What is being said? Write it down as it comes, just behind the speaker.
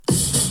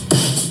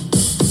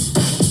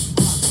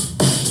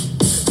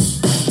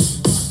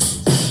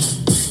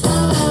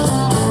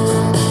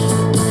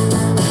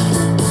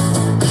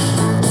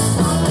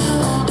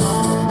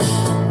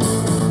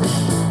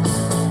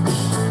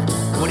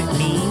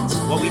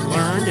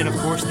learned, and of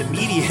course the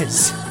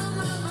media's.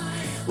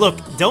 Look,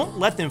 don't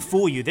let them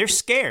fool you. They're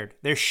scared.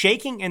 They're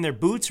shaking in their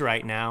boots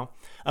right now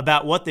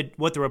about what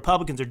the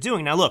Republicans are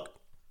doing. Now, look,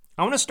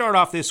 I want to start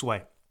off this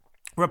way.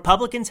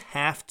 Republicans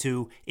have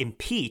to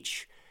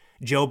impeach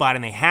Joe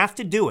Biden. They have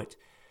to do it.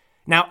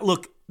 Now,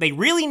 look, they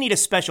really need a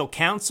special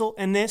counsel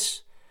in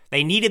this.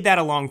 They needed that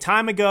a long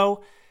time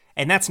ago,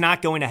 and that's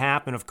not going to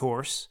happen, of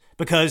course,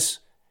 because,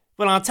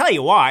 well, I'll tell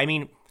you why. I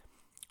mean,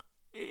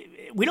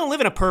 we don't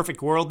live in a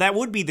perfect world. That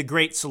would be the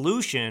great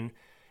solution.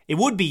 It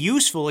would be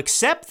useful,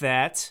 except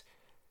that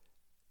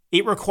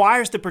it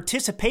requires the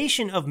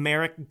participation of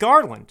Merrick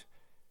Garland,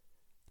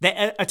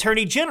 the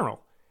Attorney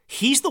General.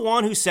 He's the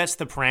one who sets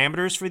the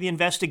parameters for the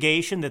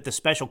investigation that the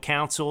special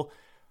counsel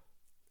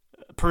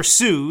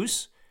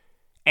pursues,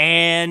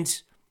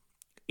 and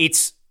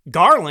it's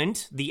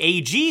Garland, the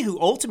AG, who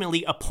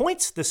ultimately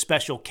appoints the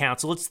special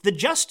counsel. It's the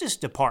Justice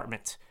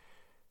Department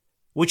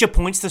which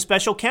appoints the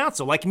special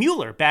counsel, like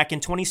Mueller back in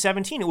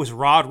 2017. It was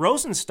Rod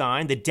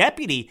Rosenstein, the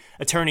deputy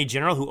attorney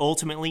general, who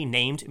ultimately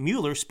named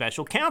Mueller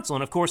special counsel.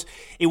 And of course,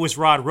 it was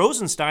Rod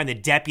Rosenstein, the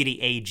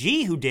deputy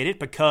AG, who did it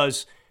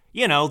because,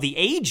 you know, the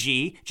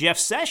AG, Jeff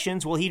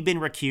Sessions, well, he'd been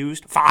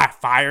recused,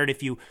 fired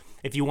if you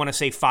want to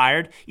say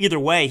fired. Either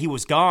way, he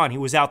was gone. He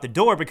was out the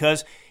door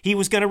because he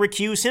was going to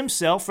recuse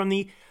himself from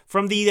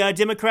the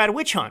Democrat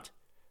witch hunt.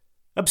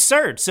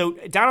 Absurd. So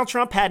Donald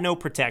Trump had no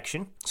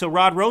protection. So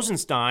Rod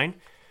Rosenstein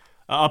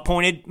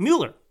appointed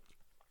Mueller.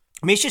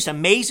 I mean, it's just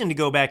amazing to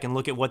go back and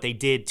look at what they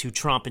did to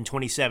Trump in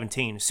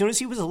 2017, as soon as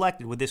he was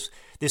elected, with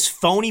this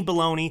phony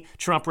baloney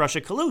Trump-Russia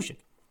collusion.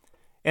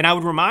 And I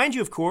would remind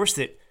you, of course,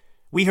 that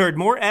we heard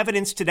more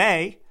evidence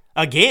today,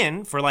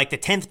 again, for like the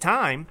 10th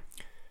time,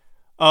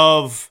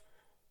 of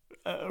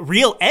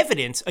real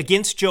evidence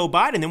against Joe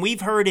Biden than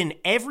we've heard in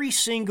every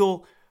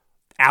single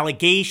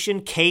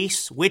allegation,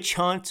 case, witch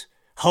hunt,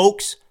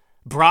 hoax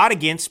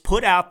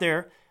put out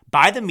there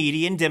by the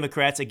media and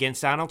Democrats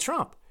against Donald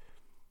Trump.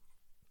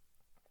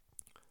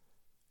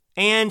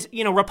 And,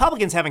 you know,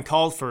 Republicans haven't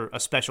called for a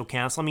special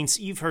counsel. I mean,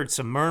 you've heard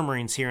some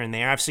murmurings here and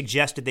there. I've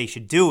suggested they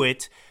should do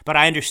it, but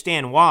I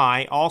understand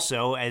why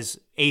also, as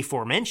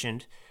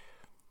aforementioned.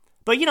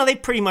 But, you know,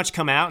 they've pretty much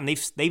come out and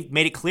they've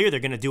made it clear they're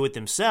going to do it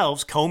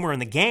themselves, Comer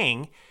and the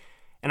gang.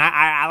 And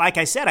I like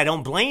I said, I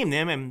don't blame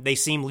them, and they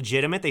seem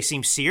legitimate. They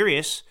seem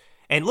serious.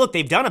 And look,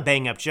 they've done a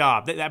bang-up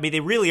job. I mean,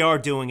 they really are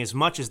doing as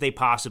much as they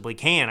possibly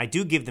can. I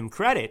do give them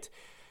credit.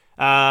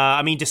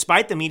 I mean,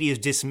 despite the media's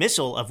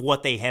dismissal of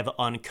what they have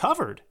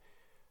uncovered.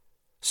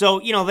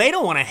 So, you know, they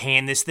don't want to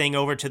hand this thing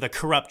over to the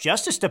corrupt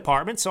Justice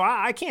Department, so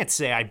I can't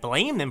say I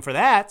blame them for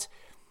that.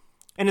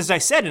 And as I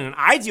said, in an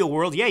ideal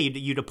world, yeah,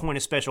 you'd appoint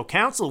a special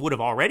counsel. It would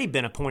have already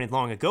been appointed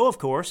long ago, of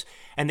course,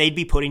 and they'd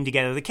be putting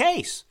together the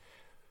case.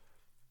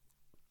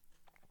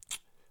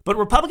 But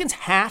Republicans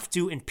have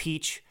to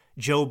impeach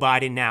Joe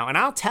Biden now. And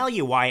I'll tell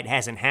you why it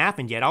hasn't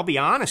happened yet. I'll be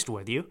honest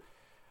with you.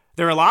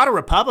 There are a lot of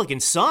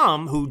Republicans,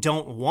 some who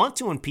don't want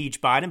to impeach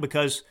Biden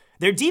because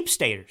they're deep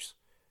staters.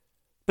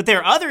 But there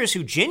are others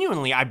who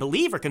genuinely, I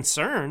believe, are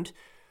concerned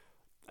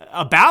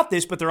about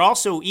this, but they're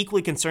also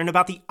equally concerned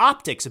about the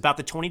optics, about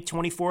the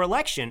 2024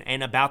 election,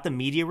 and about the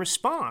media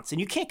response. And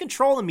you can't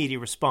control the media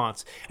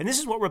response. And this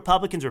is what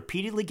Republicans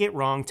repeatedly get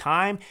wrong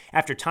time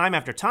after time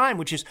after time,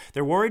 which is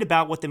they're worried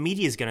about what the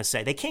media is going to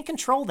say. They can't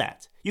control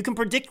that. You can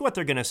predict what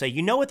they're going to say.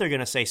 You know what they're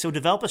going to say. So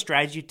develop a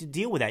strategy to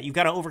deal with that. You've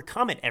got to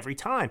overcome it every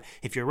time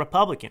if you're a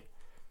Republican.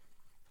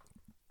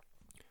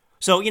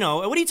 So, you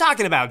know, what are you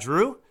talking about,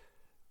 Drew?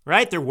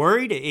 Right? They're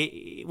worried.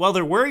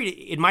 They're worried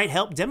it might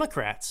help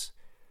Democrats.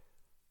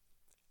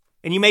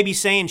 And you may be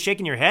saying,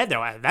 shaking your head,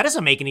 though, that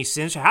doesn't make any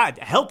sense. How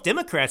help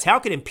Democrats? How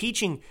could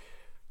impeaching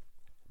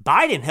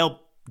Biden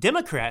help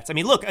Democrats? I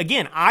mean, look,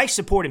 again, I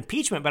support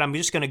impeachment, but I'm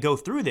just going to go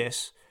through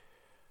this.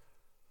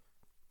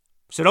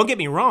 So don't get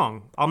me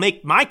wrong. I'll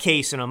make my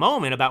case in a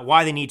moment about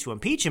why they need to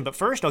impeach him. But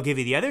first, I'll give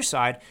you the other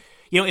side.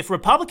 You know, if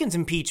Republicans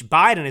impeach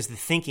Biden as the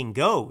thinking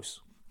goes,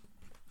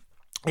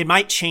 it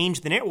might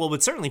change the narrative. Well, it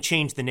would certainly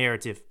change the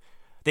narrative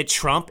that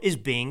Trump is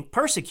being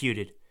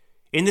persecuted,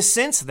 in the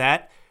sense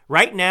that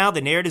right now,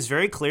 the narrative is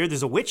very clear.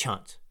 There's a witch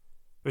hunt.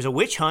 There's a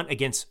witch hunt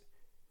against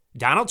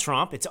Donald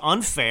Trump. It's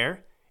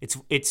unfair.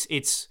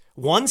 It's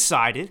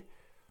one-sided.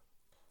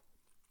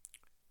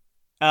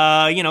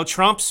 You know,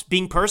 Trump's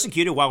being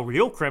persecuted while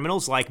real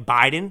criminals like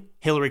Biden,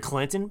 Hillary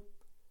Clinton,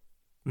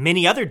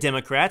 many other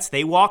Democrats,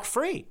 they walk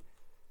free.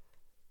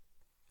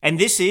 And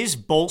this is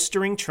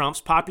bolstering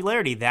Trump's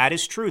popularity. That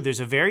is true. There's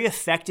a very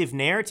effective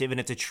narrative, and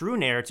it's a true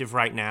narrative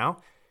right now,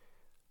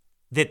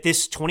 that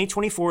this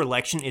 2024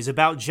 election is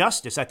about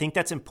justice. I think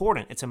that's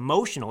important. It's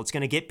emotional. It's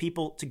going to get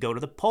people to go to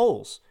the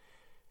polls.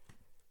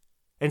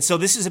 And so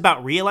this is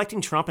about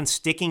reelecting Trump and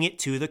sticking it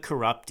to the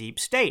corrupt deep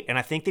state. And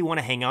I think they want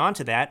to hang on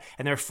to that,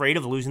 and they're afraid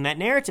of losing that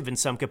narrative in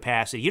some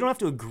capacity. You don't have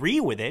to agree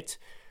with it.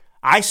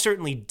 I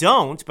certainly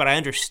don't, but I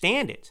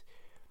understand it.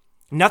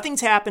 Nothing's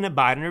happened to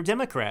Biden or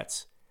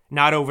Democrats.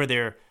 Not over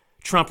their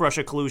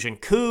Trump-Russia collusion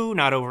coup,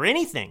 not over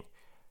anything.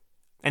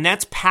 And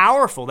that's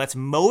powerful. That's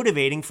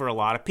motivating for a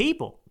lot of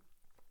people.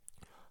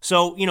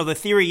 So, the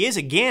theory is,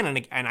 again,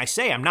 and I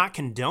say I'm not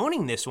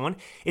condoning this one,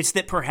 it's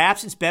that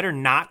perhaps it's better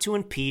not to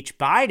impeach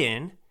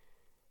Biden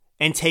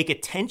and take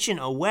attention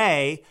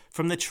away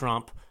from the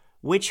Trump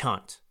witch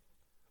hunt.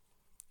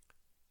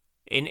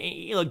 And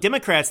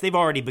Democrats, they've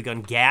already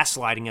begun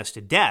gaslighting us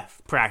to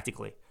death,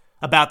 practically,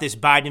 about this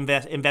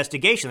Biden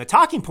investigation. The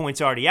talking point's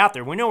already out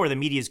there. We know where the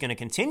media is going to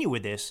continue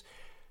with this.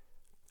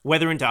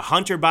 Whether into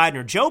Hunter Biden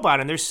or Joe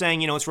Biden, they're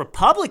saying, it's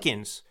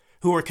Republicans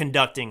who are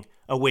conducting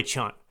a witch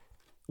hunt.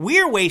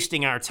 We're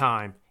wasting our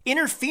time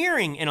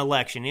interfering in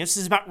election. This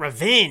is about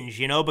revenge,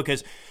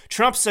 because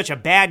Trump's such a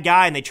bad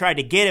guy and they tried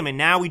to get him, and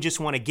now we just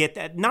want to get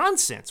that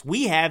nonsense.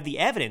 We have the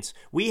evidence.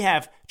 We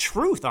have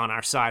truth on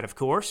our side, of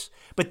course,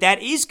 but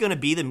that is going to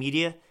be the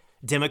media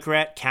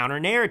Democrat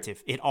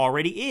counter-narrative. It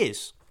already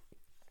is.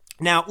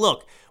 Now,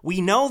 look, we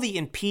know the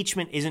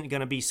impeachment isn't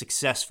going to be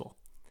successful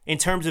in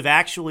terms of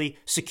actually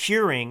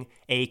securing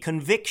a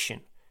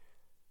conviction.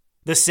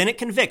 The Senate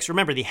convicts.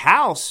 Remember, the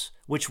House,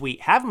 which we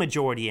have a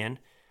majority in,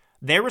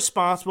 they're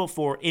responsible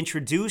for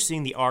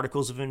introducing the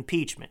articles of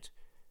impeachment,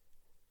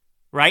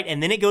 right?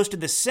 And then it goes to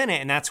the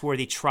Senate, and that's where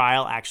the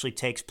trial actually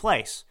takes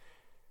place.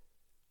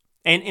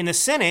 And in the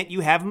Senate, you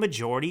have a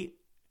majority.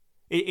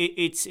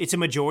 It's a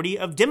majority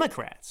of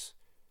Democrats.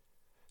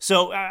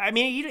 So,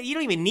 you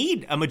don't even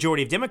need a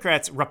majority of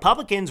Democrats.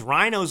 Republicans,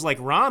 rhinos like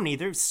Romney,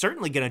 they're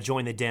certainly going to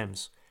join the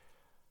Dems.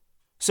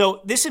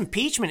 So this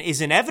impeachment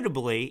is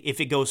inevitably, if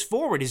it goes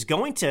forward, is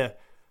going to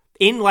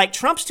end like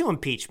Trump's two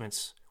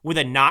impeachments, with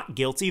a not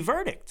guilty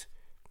verdict.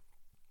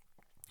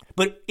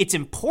 But it's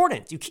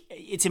important.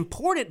 It's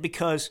important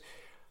because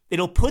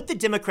it'll put the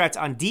Democrats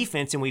on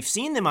defense, and we've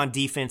seen them on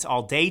defense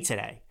all day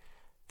today.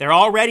 They're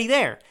already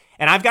there.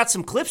 And I've got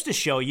some clips to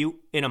show you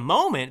in a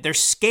moment. They're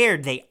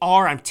scared. They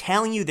are. I'm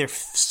telling you, they're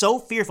so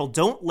fearful.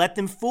 Don't let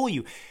them fool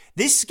you.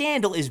 This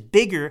scandal is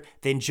bigger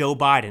than Joe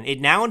Biden. It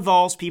now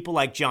involves people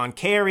like John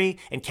Kerry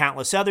and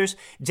countless others.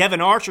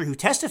 Devin Archer, who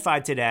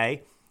testified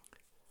today,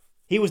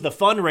 he was the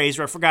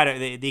fundraiser. I forgot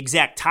the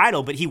exact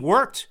title, but he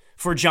worked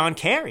for John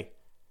Kerry,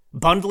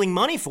 bundling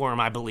money for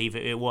him, I believe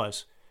it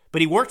was.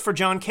 But he worked for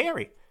John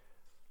Kerry.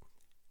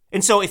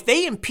 And so if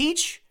they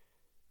impeach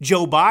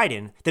Joe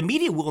Biden, the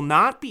media will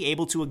not be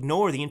able to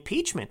ignore the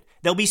impeachment.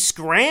 They'll be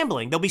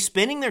scrambling. They'll be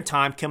spending their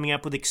time coming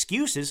up with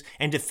excuses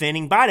and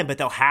defending Biden, but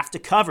they'll have to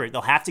cover it.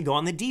 They'll have to go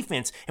on the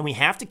defense, and we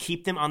have to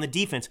keep them on the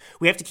defense.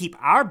 We have to keep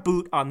our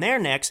boot on their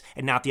necks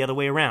and not the other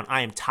way around.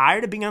 I am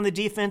tired of being on the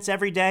defense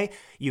every day.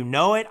 You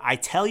know it. I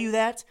tell you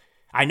that.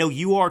 I know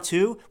you are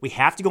too. We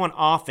have to go on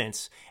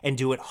offense and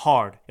do it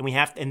hard,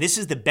 and this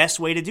is the best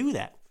way to do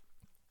that.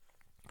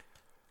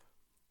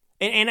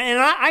 And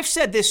I've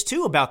said this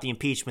too about the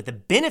impeachment, the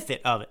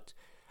benefit of it.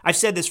 I've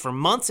said this for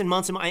months and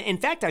months and months. In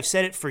fact, I've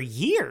said it for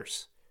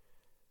years.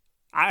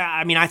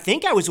 I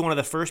think I was one of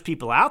the first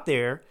people out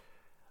there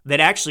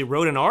that actually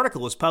wrote an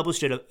article, was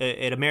published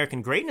at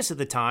American Greatness at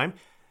the time,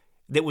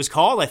 that was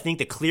called, I think,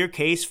 The Clear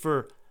Case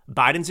for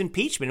Biden's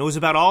Impeachment. It was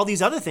about all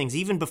these other things,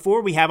 even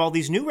before we have all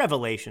these new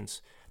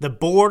revelations. The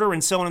border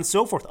and so on and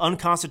so forth,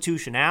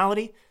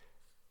 unconstitutionality,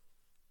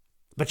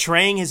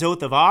 betraying his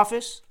oath of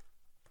office.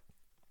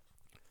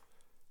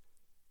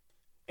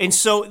 And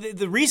so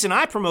the reason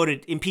I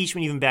promoted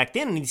impeachment even back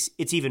then, and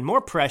it's even more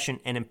prescient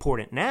and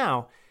important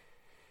now,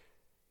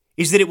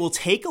 is that it will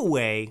take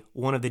away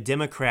one of the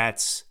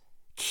Democrats'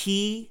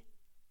 key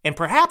and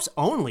perhaps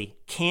only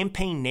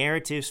campaign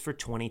narratives for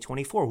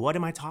 2024. What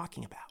am I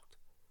talking about?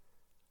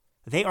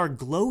 They are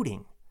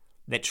gloating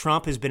that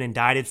Trump has been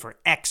indicted for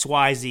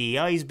XYZ.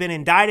 Oh, he's been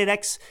indicted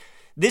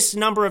this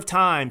number of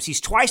times. He's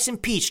twice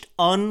impeached,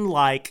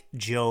 unlike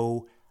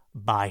Joe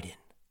Biden.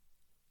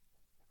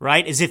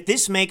 Right? As if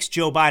this makes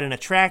Joe Biden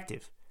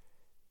attractive.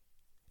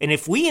 And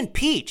if we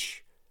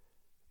impeach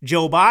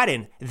Joe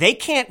Biden, they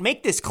can't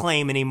make this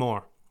claim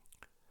anymore.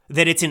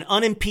 That it's an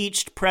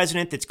unimpeached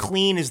president that's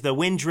clean as the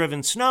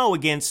wind-driven snow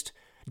against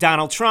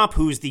Donald Trump,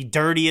 who's the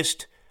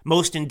dirtiest,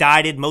 most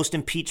indicted, most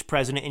impeached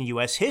president in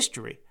U.S.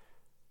 history.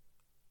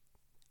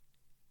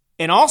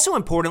 And also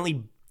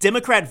importantly,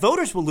 Democrat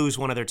voters will lose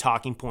one of their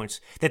talking points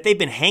that they've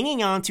been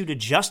hanging on to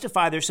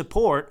justify their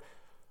support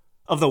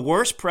of the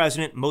worst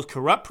president, most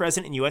corrupt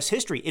president in U.S.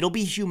 history. It'll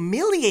be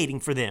humiliating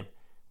for them.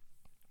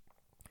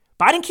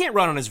 Biden can't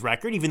run on his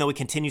record, even though he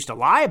continues to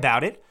lie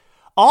about it.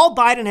 All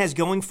Biden has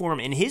going for him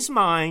in his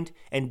mind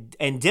and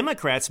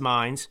Democrats'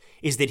 minds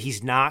is that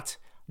he's not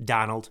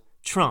Donald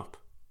Trump.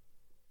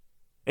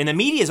 And the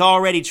media is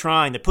already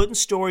trying. They're putting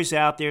stories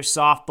out there,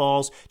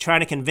 softballs,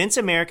 trying to convince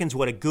Americans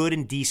what a good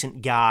and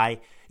decent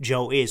guy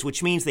Joe is,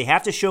 which means they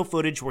have to show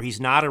footage where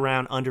he's not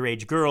around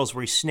underage girls,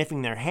 where he's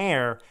sniffing their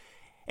hair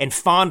and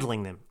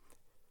fondling them.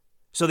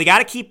 So they got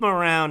to keep him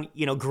around,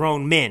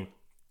 grown men.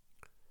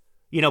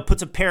 Put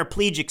some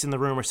paraplegics in the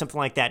room or something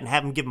like that and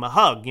have them give him a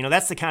hug.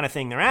 That's the kind of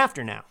thing they're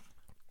after now.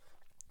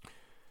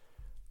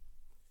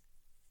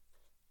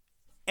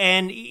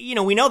 And,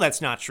 we know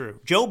that's not true.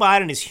 Joe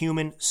Biden is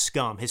human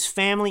scum. His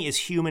family is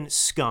human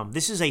scum.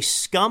 This is a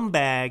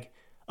scumbag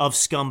of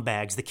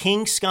scumbags. The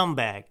king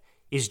scumbag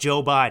is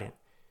Joe Biden.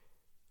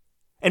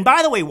 And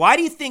by the way, why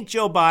do you think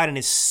Joe Biden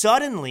is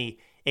suddenly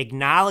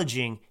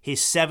acknowledging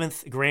his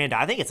seventh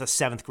granddaughter? I think it's a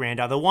seventh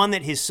granddaughter, the one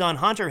that his son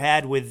Hunter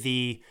had with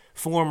the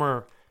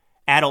former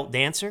adult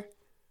dancer.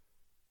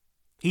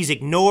 He's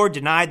ignored,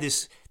 denied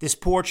this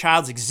poor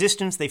child's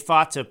existence. They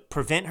fought to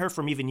prevent her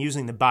from even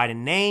using the Biden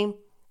name.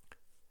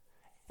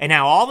 And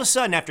now all of a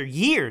sudden, after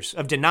years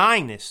of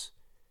denying this,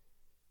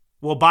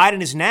 well,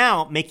 Biden is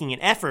now making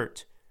an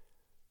effort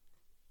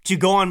to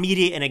go on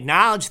media and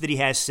acknowledge that he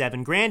has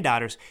 7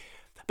 granddaughters.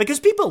 Because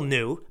people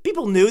knew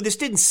this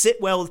didn't sit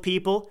well with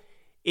people.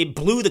 It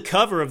blew the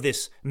cover of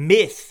this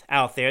myth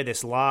out there,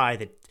 this lie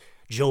that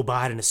Joe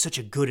Biden is such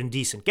a good and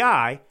decent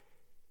guy.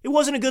 It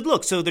wasn't a good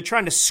look. So they're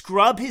trying to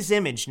scrub his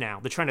image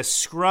now. They're trying to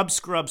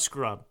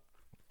scrub.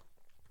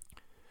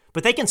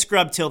 But they can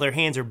scrub till their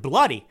hands are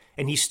bloody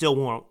and he still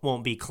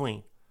won't be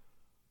clean.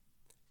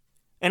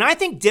 And I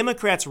think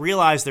Democrats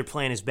realize their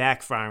plan is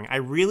backfiring. I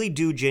really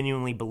do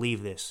genuinely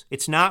believe this.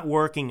 It's not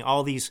working,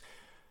 all these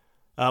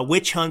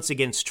witch hunts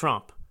against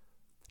Trump.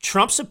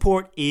 Trump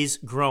support is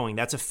growing.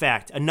 That's a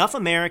fact. Enough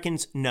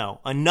Americans? No.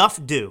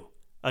 Enough do.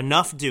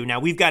 Now,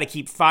 we've got to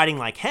keep fighting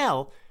like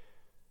hell.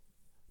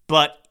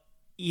 But,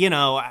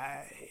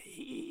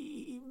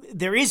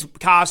 there is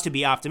cause to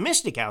be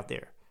optimistic out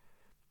there.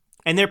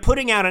 And they're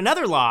putting out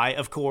another lie,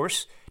 of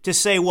course, to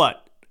say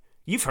what?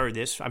 You've heard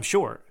this, I'm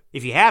sure.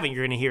 If you haven't,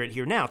 you're going to hear it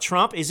here now.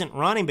 Trump isn't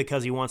running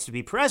because he wants to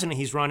be president.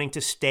 He's running to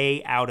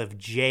stay out of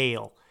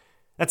jail.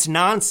 That's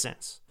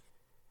nonsense.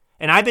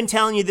 And I've been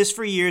telling you this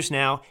for years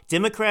now.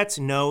 Democrats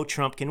know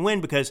Trump can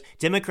win because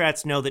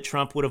Democrats know that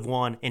Trump would have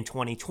won in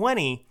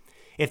 2020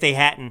 if they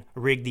hadn't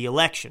rigged the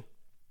election.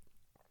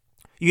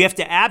 You have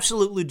to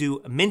absolutely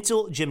do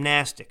mental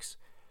gymnastics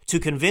to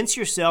convince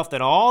yourself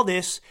that all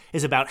this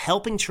is about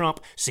helping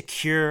Trump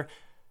secure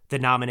the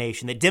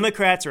nomination, that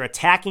Democrats are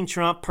attacking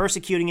Trump,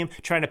 persecuting him,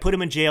 trying to put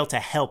him in jail to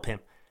help him.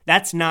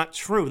 That's not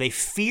true. They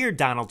fear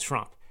Donald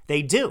Trump.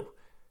 They do.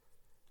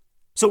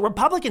 So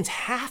Republicans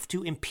have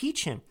to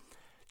impeach him.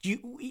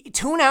 You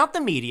tune out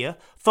the media,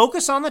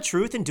 focus on the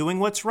truth and doing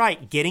what's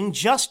right, getting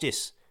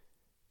justice,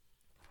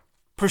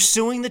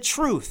 pursuing the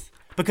truth,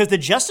 because the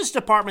Justice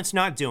Department's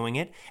not doing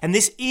it, and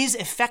this is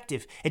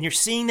effective, and you're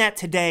seeing that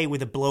today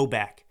with a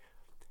blowback.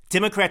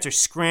 Democrats are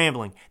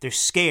scrambling. They're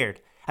scared.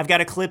 I've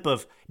got a clip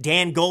of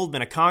Dan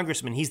Goldman, a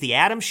congressman. He's the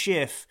Adam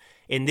Schiff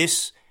in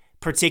this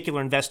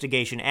particular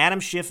investigation.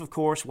 Adam Schiff, of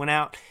course, went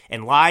out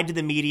and lied to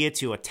the media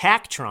to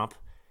attack Trump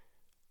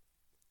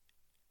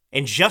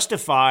and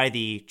justify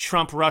the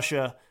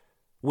Trump-Russia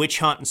witch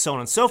hunt and so on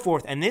and so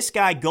forth. And this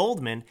guy,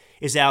 Goldman,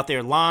 is out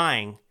there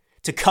lying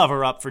to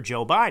cover up for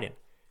Joe Biden.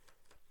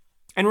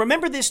 And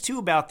remember this, too,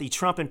 about the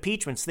Trump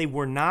impeachments. They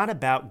were not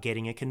about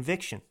getting a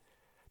conviction.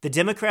 The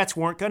Democrats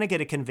weren't going to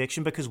get a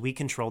conviction because we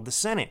controlled the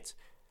Senate.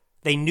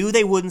 They knew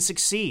they wouldn't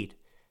succeed.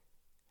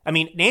 I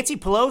mean, Nancy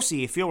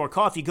Pelosi, if you'll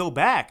recall, if you go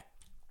back,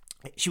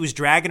 she was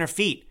dragging her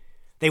feet.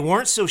 They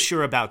weren't so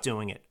sure about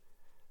doing it.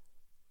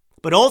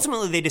 But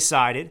ultimately, they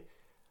decided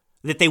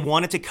that they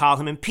wanted to call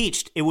him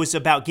impeached. It was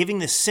about giving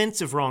the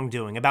sense of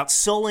wrongdoing, about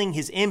sullying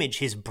his image,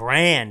 his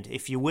brand,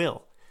 if you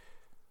will.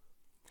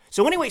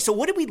 So anyway, so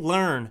what did we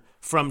learn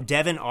from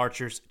Devon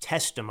Archer's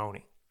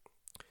testimony?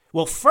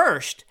 Well,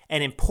 first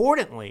and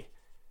importantly,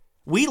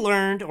 we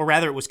learned, or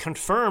rather it was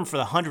confirmed for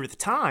the 100th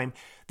time,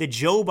 that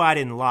Joe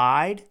Biden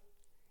lied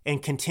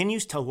and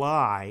continues to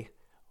lie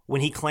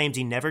when he claims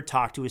he never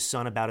talked to his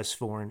son about his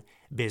foreign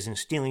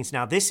business dealings.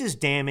 Now, this is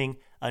damning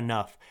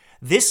enough.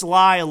 This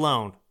lie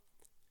alone,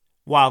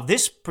 while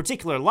this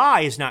particular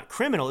lie is not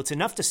criminal, it's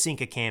enough to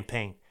sink a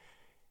campaign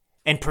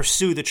and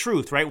pursue the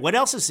truth, right? What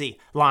else is he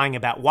lying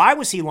about? Why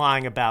was he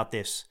lying about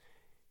this?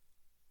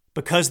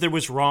 Because there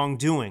was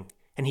wrongdoing.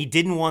 And he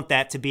didn't want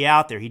that to be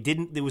out there.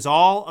 It was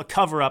all a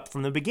cover-up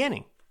from the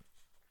beginning.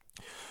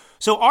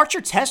 So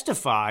Archer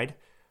testified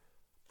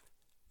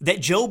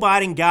that Joe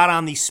Biden got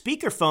on the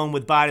speakerphone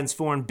with Biden's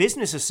foreign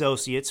business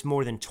associates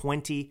more than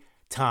 20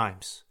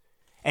 times.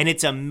 And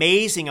it's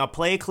amazing. I'll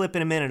play a clip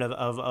in a minute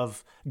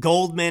of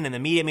Goldman and the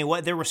media. I mean,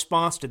 what their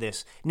response to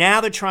this.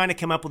 Now they're trying to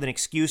come up with an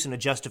excuse and a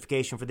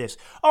justification for this.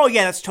 Oh,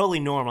 yeah, that's totally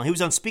normal. He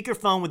was on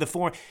speakerphone with the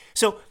foreign.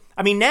 So,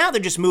 I mean, now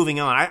they're just moving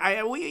on.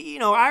 I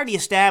already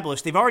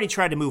established they've already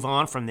tried to move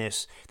on from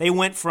this. They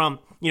went from,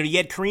 you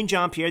had Karine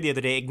Jean-Pierre the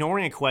other day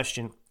ignoring a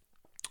question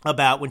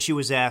about when she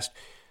was asked,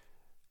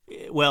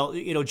 well,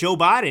 Joe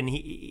Biden,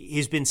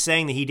 he's been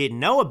saying that he didn't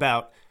know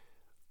about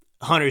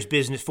Hunter's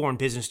foreign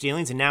business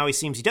dealings, and now he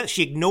seems he does.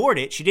 She ignored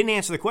it. She didn't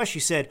answer the question.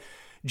 She said,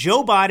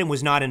 Joe Biden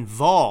was not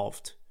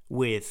involved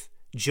with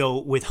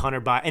Hunter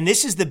Biden. And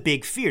this is the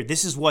big fear.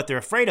 This is what they're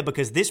afraid of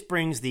because this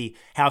brings the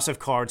house of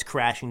cards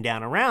crashing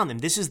down around them.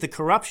 This is the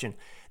corruption.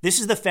 This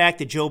is the fact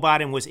that Joe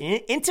Biden was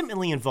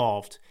intimately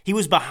involved. He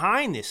was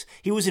behind this.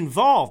 He was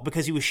involved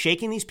because he was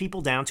shaking these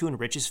people down to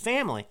enrich his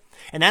family.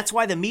 And that's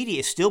why the media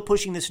is still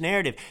pushing this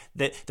narrative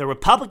that the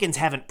Republicans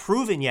haven't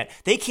proven yet.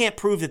 They can't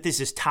prove that this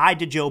is tied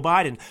to Joe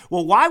Biden.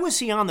 Well, why was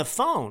he on the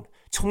phone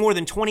more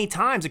than 20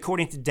 times,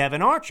 according to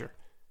Devon Archer?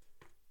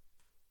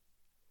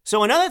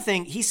 So another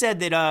thing, he said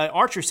that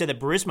Archer said that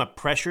Burisma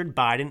pressured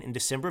Biden in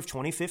December of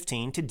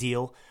 2015 to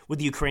deal with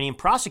the Ukrainian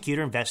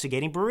prosecutor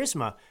investigating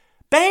Burisma.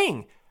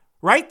 Bang!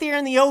 Right there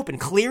in the open,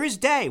 clear as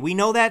day. We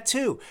know that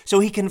too. So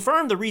he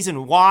confirmed the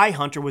reason why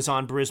Hunter was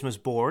on Burisma's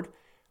board.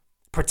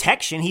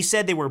 Protection. He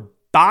said they were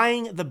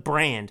buying the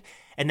brand,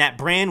 and that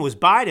brand was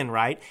Biden,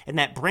 right? And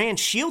that brand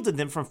shielded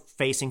them from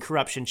facing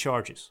corruption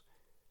charges.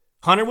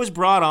 Hunter was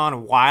brought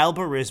on while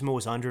Burisma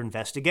was under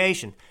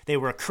investigation. They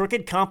were a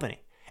crooked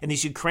company, and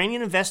this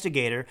Ukrainian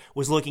investigator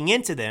was looking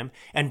into them,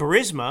 and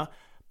Burisma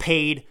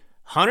paid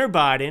Hunter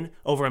Biden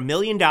over $1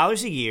 million a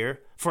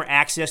year for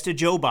access to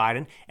Joe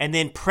Biden, and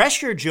then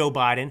pressured Joe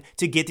Biden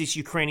to get this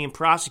Ukrainian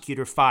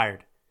prosecutor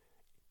fired.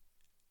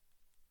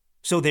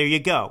 So there you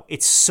go.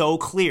 It's so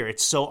clear.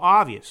 It's so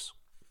obvious.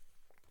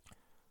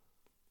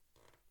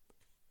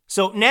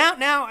 So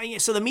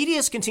so the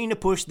media's continue to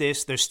push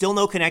this. There's still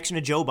no connection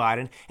to Joe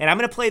Biden. And I'm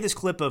going to play this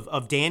clip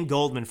of Dan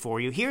Goldman for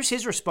you. Here's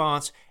his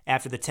response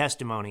after the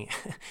testimony.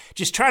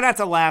 Just try not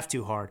to laugh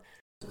too hard.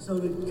 So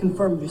to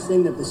confirm, you're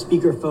saying that the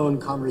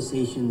speakerphone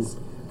conversations,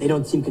 they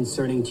don't seem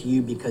concerning to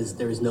you because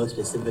there's no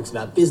specifics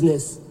about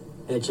business,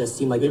 and it just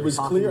seemed like it was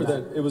clear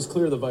that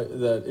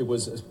it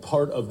was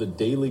part of the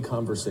daily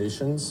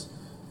conversations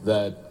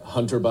that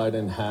Hunter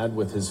Biden had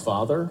with his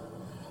father,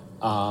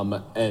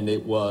 and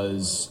it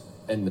was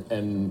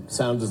and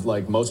sounded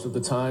like most of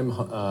the time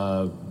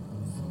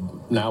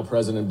now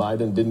President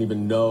Biden didn't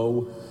even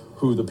know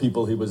who the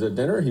people he was at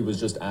dinner. He was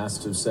just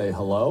asked to say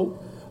hello.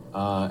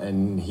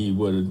 And he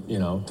would,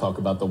 talk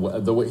about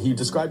the way he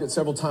described it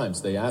several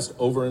times. They asked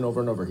over and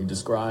over and over. He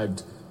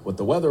described what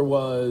the weather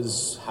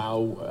was,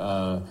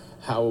 how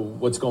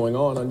what's going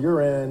on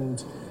your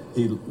end.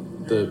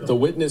 The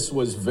witness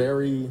was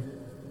very,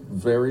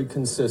 very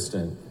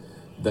consistent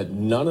that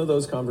none of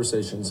those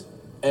conversations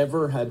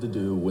ever had to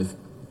do with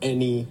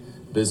any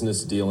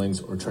business dealings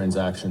or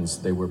transactions.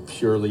 They were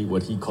purely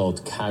what he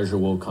called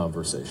casual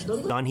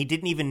conversations. He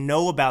didn't even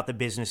know about the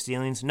business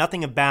dealings,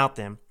 nothing about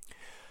them.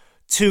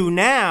 To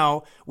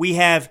now, we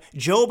have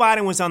Joe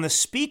Biden was on the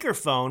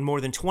speakerphone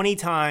more than 20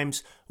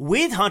 times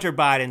with Hunter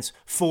Biden's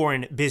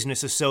foreign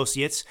business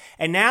associates.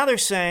 And now they're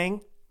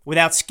saying,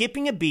 without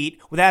skipping a beat,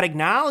 without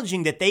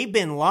acknowledging that they've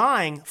been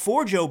lying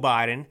for Joe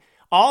Biden,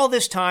 all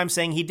this time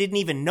saying he didn't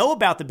even know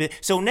about the business.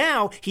 So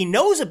now he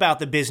knows about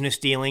the business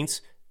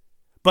dealings,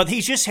 but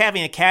he's just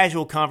having a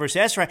casual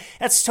conversation. That's right.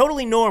 That's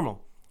totally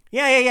normal.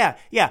 Yeah.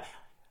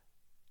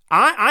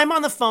 I'm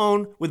on the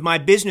phone with my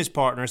business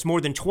partners,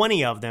 more than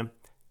 20 of them.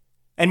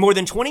 And more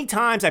than 20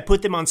 times, I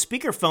put them on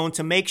speakerphone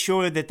to make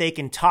sure that they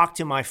can talk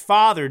to my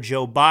father,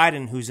 Joe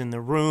Biden, who's in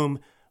the room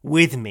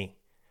with me.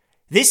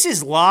 This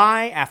is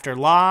lie after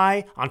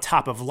lie on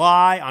top of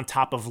lie on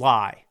top of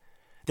lie.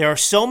 There are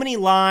so many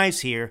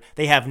lies here,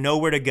 they have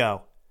nowhere to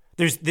go.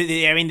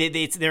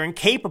 They're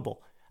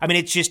incapable. I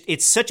mean,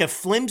 it's such a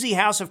flimsy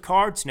house of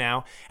cards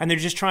now, and they're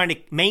just trying to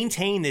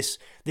maintain this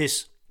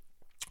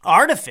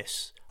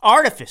artifice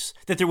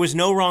that there was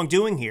no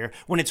wrongdoing here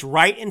when it's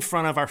right in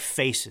front of our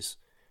faces.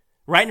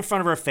 Right in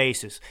front of our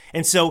faces.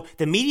 And so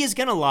the media is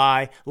going to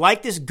lie,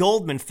 like this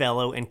Goldman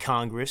fellow in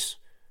Congress,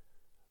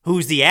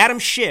 who's the Adam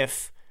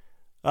Schiff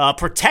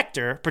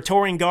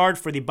Praetorian Guard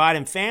for the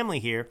Biden family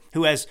here,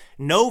 who has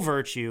no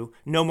virtue,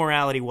 no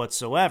morality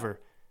whatsoever.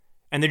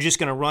 And they're just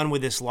going to run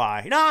with this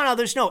lie. No,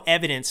 there's no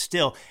evidence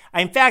still.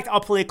 In fact,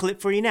 I'll play a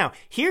clip for you now.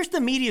 Here's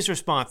the media's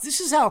response.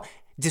 This is how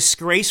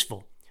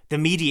disgraceful the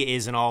media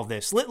is in all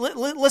this.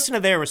 Listen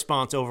to their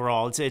response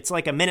overall. It's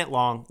like a minute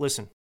long.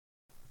 Listen.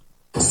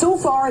 So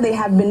far, they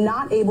have been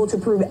not able to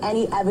prove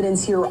any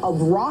evidence here of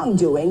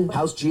wrongdoing.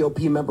 House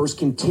GOP members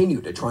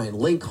continue to try and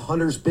link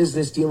Hunter's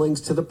business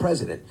dealings to the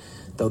president,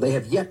 though they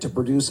have yet to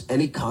produce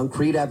any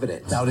concrete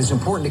evidence. Now, it is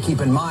important to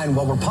keep in mind,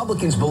 while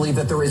Republicans believe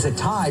that there is a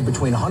tie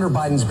between Hunter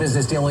Biden's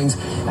business dealings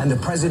and the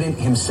president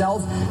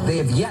himself, they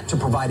have yet to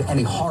provide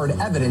any hard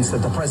evidence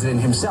that the president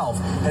himself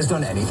has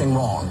done anything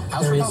wrong.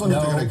 House Republicans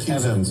are going to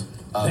accuse him.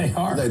 They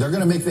are. They're going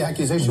to make the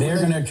accusation. They're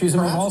going to accuse him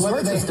of all sorts of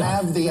whether they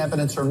stuff. have the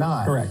evidence or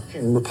not. Correct.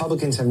 And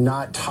Republicans have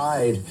not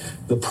tied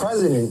the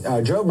president,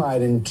 Joe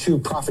Biden, to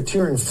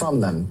profiteering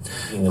from them.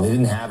 They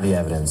didn't have the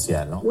evidence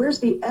yet. No? Where's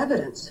the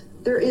evidence?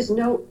 There is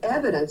no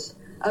evidence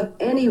of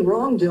any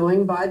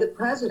wrongdoing by the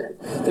president.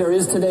 There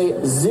is today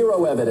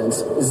zero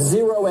evidence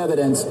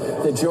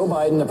that Joe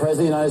Biden, the president of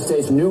the United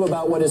States, knew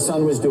about what his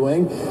son was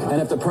doing.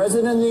 And if the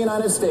president of the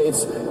United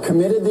States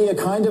committed the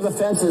kind of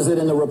offenses that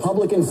in the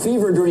Republican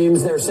fever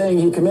dreams they're saying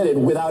he committed,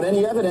 without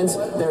any evidence,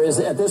 there is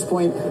at this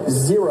point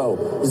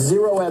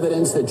zero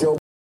evidence that Joe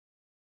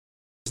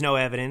no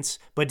evidence,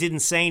 but didn't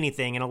say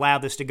anything and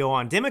allowed this to go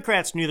on.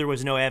 Democrats knew there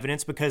was no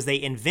evidence because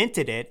they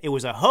invented it. It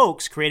was a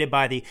hoax created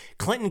by the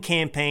Clinton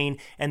campaign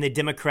and the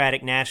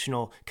Democratic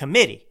National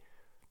Committee.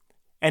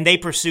 And they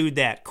pursued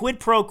that. Quid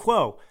pro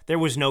quo. There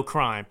was no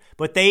crime.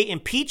 But they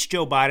impeached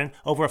Joe Biden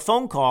over a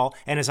phone call,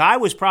 and as I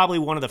was probably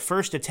one of the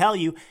first to tell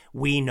you,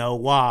 we know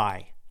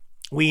why.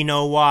 We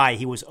know why.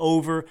 He was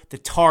over the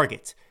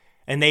target.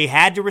 And they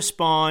had to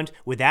respond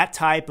with that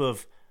type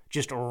of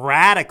just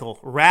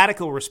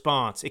radical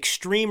response,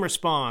 extreme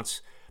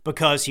response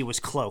because he was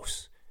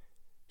close.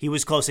 He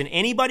was close. And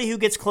anybody who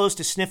gets close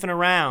to sniffing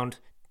around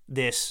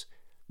this,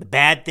 the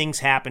bad things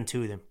happen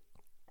to them.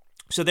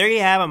 So there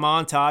you have a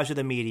montage of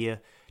the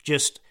media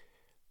just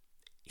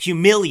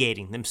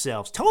humiliating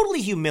themselves,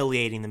 totally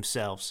humiliating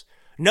themselves.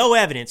 No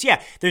evidence.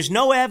 Yeah, there's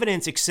no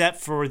evidence except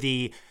for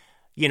the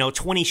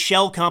 20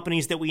 shell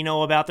companies that we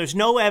know about. There's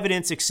no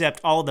evidence except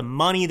all the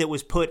money that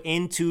was put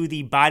into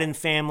the Biden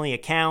family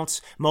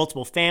accounts,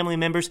 multiple family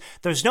members.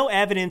 There's no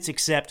evidence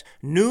except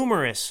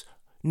numerous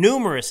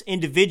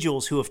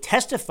individuals who have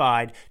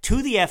testified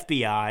to the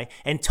FBI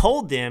and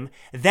told them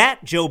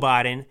that Joe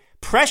Biden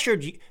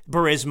pressured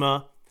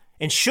Burisma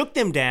and shook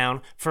them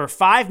down for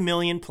 $5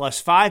 million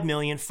plus $5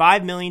 million,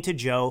 $5 million to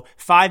Joe,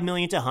 $5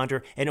 million to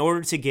Hunter in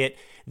order to get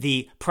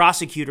the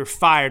prosecutor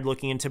fired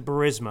looking into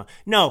Burisma.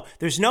 No,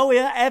 there's no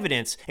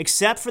evidence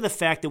except for the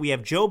fact that we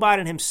have Joe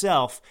Biden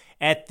himself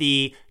at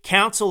the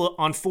Council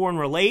on Foreign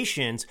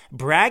Relations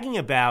bragging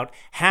about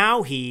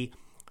how he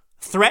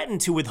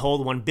threatened to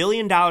withhold $1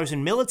 billion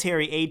in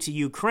military aid to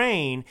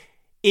Ukraine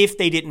if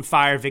they didn't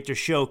fire Viktor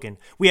Shokin.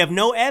 We have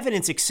no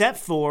evidence except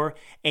for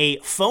a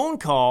phone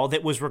call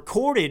that was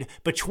recorded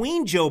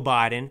between Joe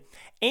Biden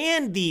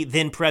and the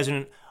then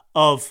president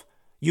of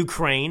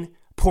Ukraine,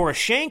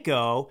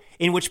 Poroshenko,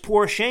 in which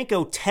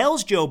Poroshenko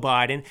tells Joe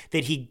Biden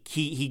that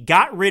he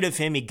got rid of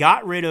him, he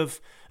got rid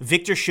of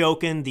Viktor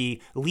Shokin,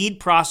 the lead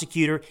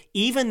prosecutor,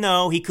 even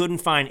though he couldn't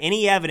find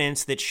any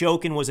evidence that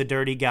Shokin was a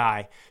dirty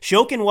guy.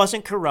 Shokin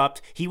wasn't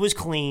corrupt, he was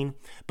clean,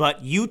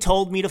 but you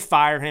told me to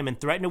fire him and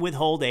threaten to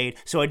withhold aid,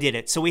 so I did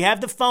it. So we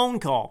have the phone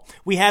call,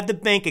 we have the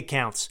bank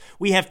accounts,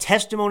 we have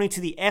testimony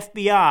to the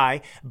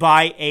FBI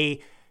by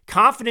a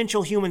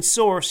confidential human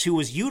source who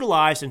was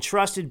utilized and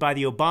trusted by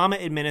the Obama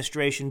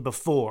administration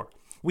before.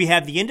 We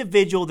have the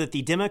individual that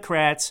the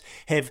Democrats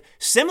have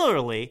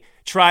similarly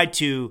tried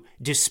to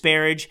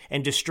disparage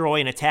and destroy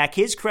and attack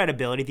his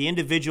credibility, the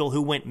individual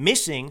who went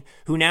missing,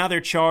 who now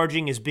they're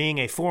charging as being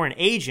a foreign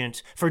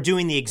agent for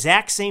doing the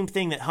exact same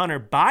thing that Hunter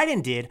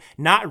Biden did,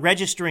 not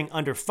registering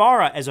under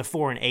FARA as a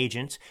foreign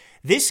agent.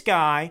 This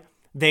guy,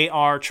 they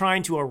are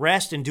trying to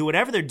arrest and do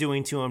whatever they're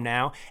doing to him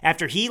now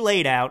after he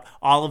laid out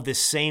all of this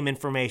same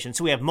information.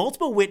 So we have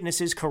multiple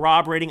witnesses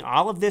corroborating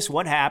all of this,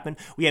 what happened.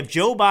 We have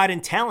Joe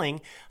Biden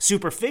telling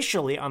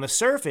superficially on the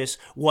surface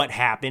what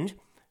happened.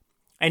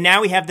 And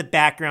now we have the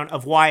background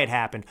of why it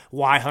happened,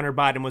 why Hunter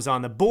Biden was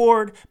on the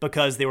board,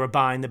 because they were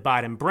buying the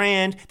Biden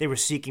brand, they were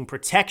seeking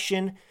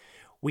protection.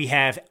 We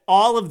have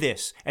all of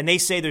this, and they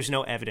say there's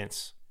no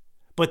evidence.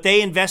 But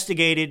they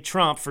investigated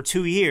Trump for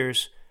 2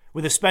 years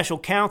with a special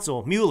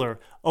counsel, Mueller,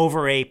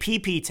 over a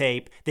PP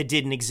tape that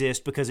didn't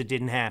exist because it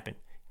didn't happen.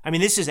 I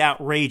mean, this is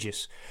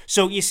outrageous.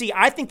 So you see,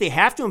 I think they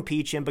have to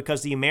impeach him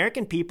because the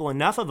American people,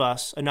 enough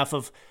Americans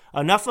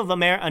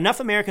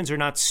are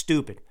not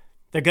stupid.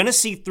 They're going to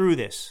see through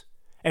this.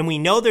 And we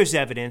know there's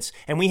evidence,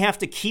 and we have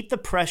to keep the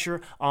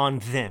pressure on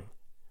them.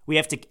 We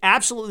have to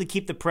absolutely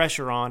keep the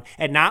pressure on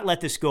and not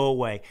let this go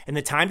away. And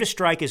the time to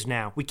strike is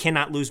now. We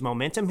cannot lose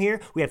momentum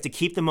here. We have to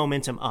keep the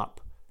momentum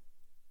up.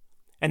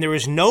 And there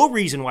is no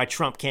reason why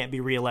Trump can't be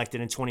reelected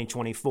in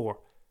 2024.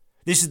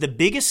 This is the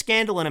biggest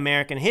scandal in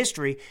American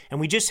history, and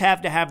we just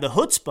have to have the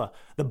chutzpah,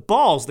 the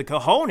balls, the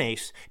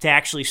cojones to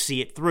actually see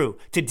it through,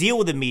 to deal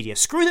with the media.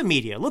 Screw the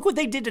media. Look what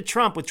they did to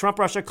Trump with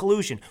Trump-Russia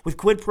collusion, with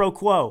quid pro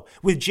quo,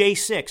 with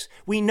J6.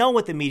 We know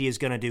what the media is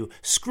going to do.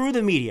 Screw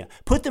the media.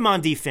 Put them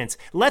on defense.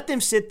 Let them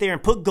sit there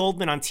and put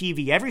Goldman on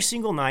TV every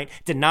single night,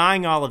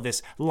 denying all of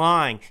this,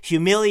 lying,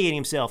 humiliating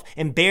himself,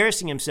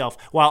 embarrassing himself,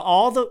 while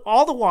all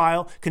the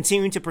while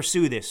continuing to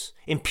pursue this,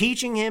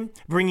 impeaching him,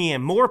 bringing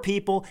in more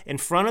people in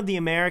front of the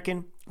American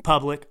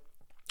public.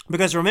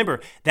 Because remember,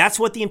 that's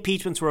what the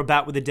impeachments were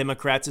about with the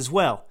Democrats as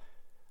well.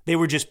 They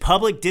were just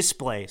public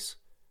displays.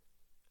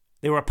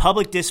 They were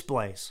public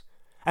displays.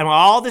 And while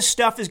all this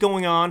stuff is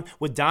going on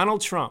with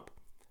Donald Trump,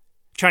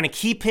 trying to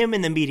keep him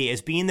in the media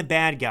as being the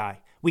bad guy,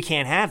 we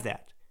can't have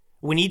that.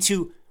 We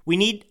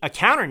need a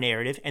counter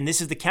narrative, and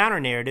this is the counter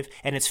narrative,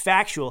 and it's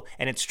factual,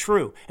 and it's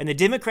true. And the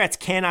Democrats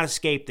cannot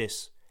escape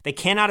this. They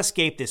cannot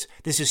escape this.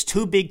 This is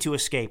too big to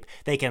escape.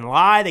 They can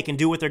lie, they can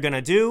do what they're going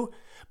to do,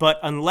 but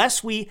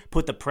unless we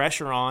put the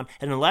pressure on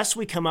and unless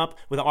we come up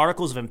with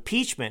articles of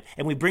impeachment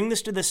and we bring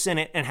this to the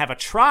Senate and have a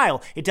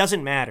trial, it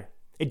doesn't matter.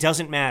 It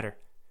doesn't matter.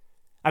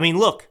 I mean,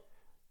 look,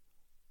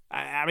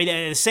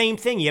 the same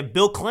thing. You have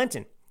Bill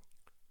Clinton,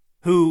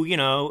 who, you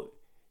know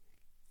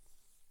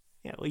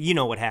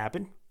what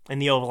happened in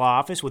the Oval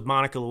Office with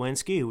Monica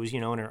Lewinsky, who was,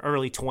 in her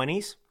early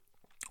 20s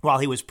while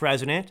he was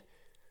president,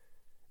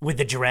 with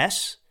the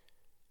dress.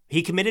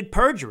 He committed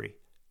perjury,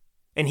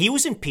 and he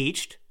was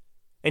impeached.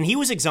 And he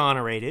was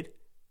exonerated,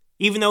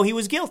 even though he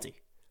was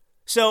guilty.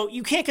 So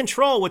you can't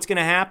control what's going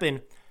to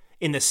happen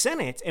in the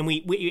Senate. And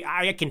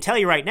I can tell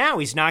you right now,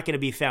 he's not going to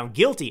be found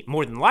guilty,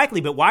 more than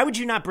likely. But why would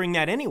you not bring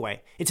that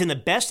anyway? It's in the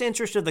best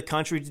interest of the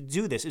country to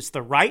do this. It's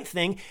the right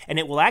thing, and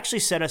it will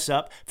actually set us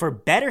up for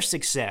better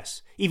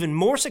success, even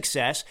more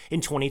success in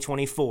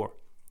 2024.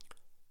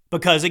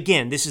 Because,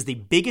 again, this is the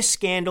biggest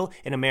scandal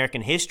in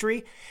American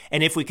history.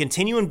 And if we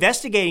continue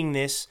investigating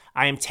this,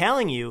 I am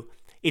telling you,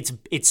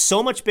 It's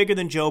so much bigger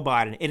than Joe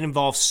Biden. It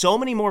involves so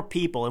many more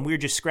people, and we're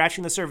just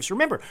scratching the surface.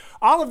 Remember,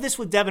 all of this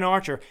with Devon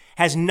Archer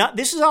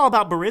this is all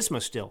about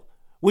Burisma still,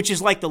 which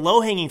is like the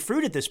low-hanging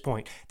fruit at this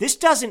point. This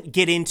doesn't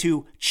get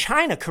into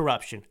China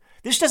corruption.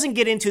 This doesn't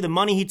get into the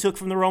money he took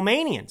from the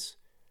Romanians.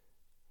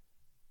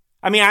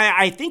 I mean,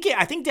 I think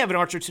Devon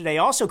Archer today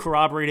also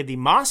corroborated the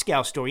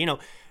Moscow story.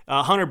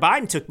 Hunter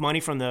Biden took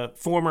money from the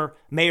former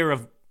mayor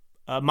of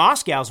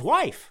Moscow's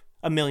wife,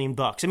 $1 million.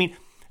 I mean,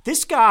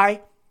 this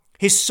guy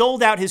has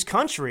sold out his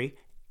country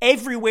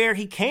everywhere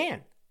he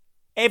can.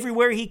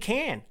 Everywhere he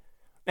can.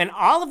 And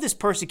all of this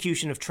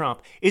persecution of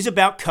Trump is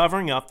about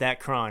covering up that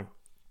crime.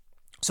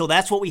 So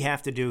that's what we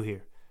have to do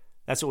here.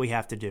 That's what we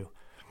have to do.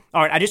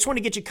 All right, I just want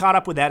to get you caught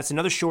up with that. It's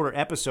another shorter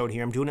episode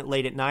here. I'm doing it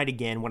late at night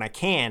again when I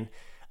can,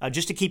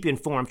 just to keep you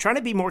informed. I'm trying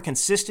to be more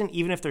consistent,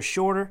 even if they're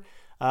shorter,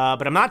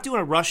 but I'm not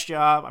doing a rush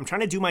job. I'm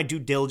trying to do my due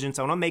diligence.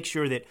 I want to make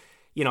sure that,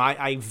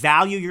 I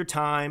value your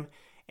time,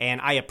 and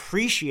I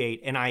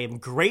appreciate and I am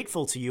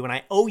grateful to you, and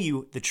I owe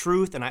you the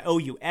truth, and I owe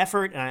you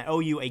effort, and I owe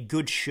you a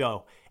good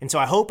show. And so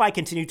I hope I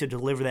continue to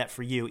deliver that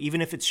for you,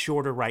 even if it's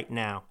shorter right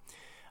now.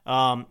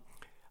 I'm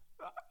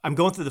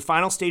going through the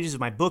final stages of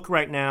my book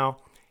right now.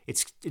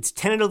 It's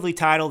tentatively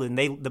titled, and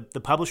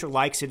the publisher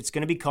likes it. It's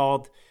going to be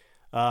called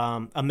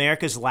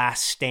America's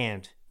Last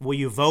Stand. Will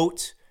you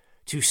vote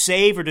to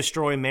save or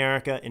destroy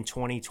America in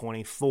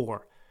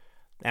 2024?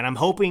 And I'm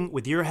hoping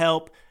with your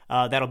help,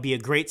 that'll be a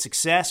great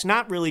success,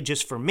 not really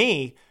just for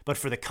me, but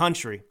for the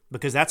country,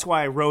 because that's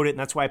why I wrote it and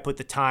that's why I put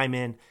the time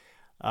in.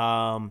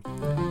 And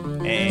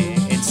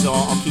so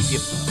I'll keep you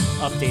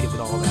updated with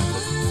all of that.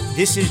 But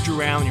this is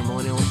Drew Allen, your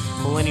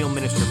millennial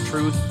minister of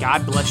truth.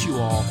 God bless you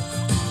all,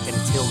 and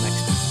until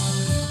next time.